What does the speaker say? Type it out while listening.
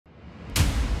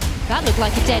That looked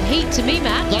like a dead heat to me,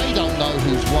 Matt. They don't know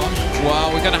who's won. Well,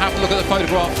 we're going to have to look at the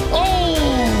photograph. Oh!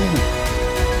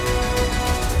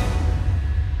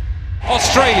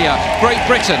 Australia, Great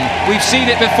Britain, we've seen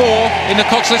it before in the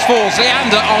Coxless Falls.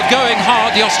 Leander are going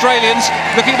hard, the Australians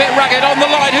looking a bit ragged on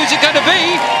the line. Who's it going to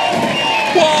be?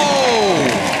 Whoa!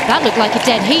 That looked like a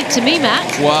dead heat to me, Matt.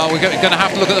 Well, we're going to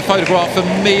have to look at the photograph. For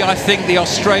me, I think the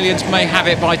Australians may have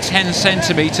it by 10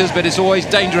 centimetres, but it's always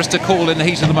dangerous to call in the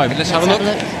heat of the moment. Let's have a look.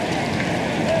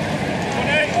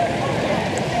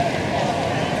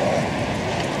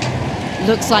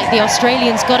 Looks like the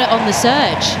Australians got it on the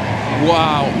surge.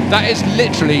 Wow, that is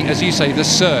literally, as you say, the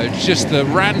surge, just the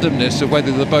randomness of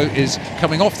whether the boat is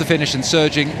coming off the finish and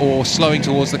surging or slowing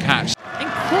towards the catch.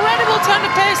 Incredible turn of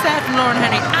pace there from Lauren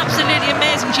Henry, absolutely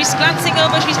amazing. She's glancing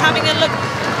over, she's having a look.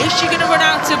 Is she going to run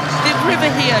out to the river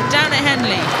here, down at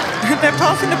Henley? They're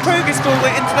passing the progress ball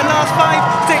into the last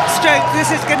 5-6 strokes.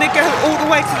 This is going to go all the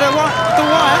way to the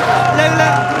wire. Lola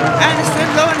Anderson,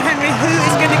 Lauren Henry, who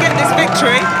is going to get this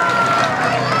victory?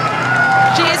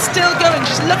 She is still going,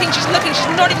 she's looking, she's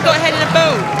not even got ahead in a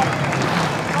bow.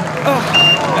 Oh,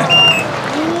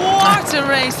 what a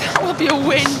race, that will be a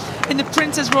win in the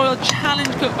Princess Royal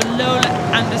Challenge Cup for Lola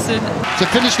Anderson. So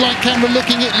finish line camera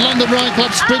looking at London Rowing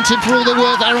Club sprinting for all they're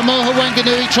worth. Aramoha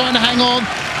Wanganui trying to hang on.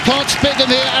 Can't split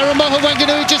them here. Aramoha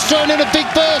Wanganui just throwing in a big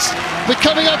burst. We're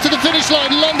coming up to the finish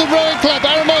line. London Rowing Club,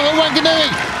 Aramoha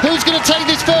Wanganui. Who's going to take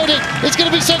this verdict? It's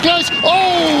going to be so close.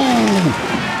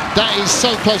 Oh! That is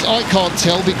so close. I can't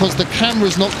tell because the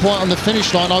camera's not quite on the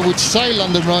finish line. I would say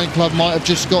London Rowing Club might have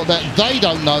just got that. They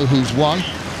don't know who's won.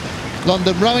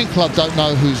 London Rowing Club don't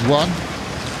know who's won.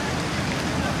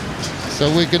 So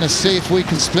we're going to see if we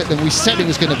can split them. We said it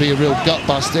was going to be a real gut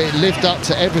buster. It lived up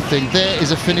to everything. There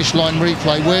is a finish line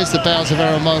replay. Where's the bows of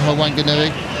Aramoha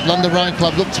Wanganui? London Rowing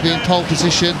Club look to be in pole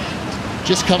position.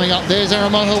 Just coming up. There's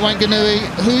Aramoha Wanganui.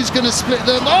 Who's going to split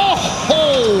them?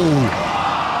 Oh!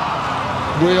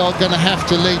 We are going to have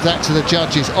to leave that to the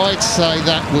judges. I'd say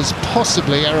that was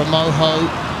possibly Aramoha.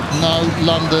 No,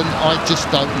 London, I just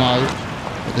don't know.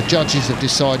 But the judges have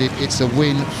decided it's a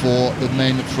win for the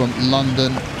men from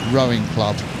London Rowing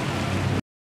Club.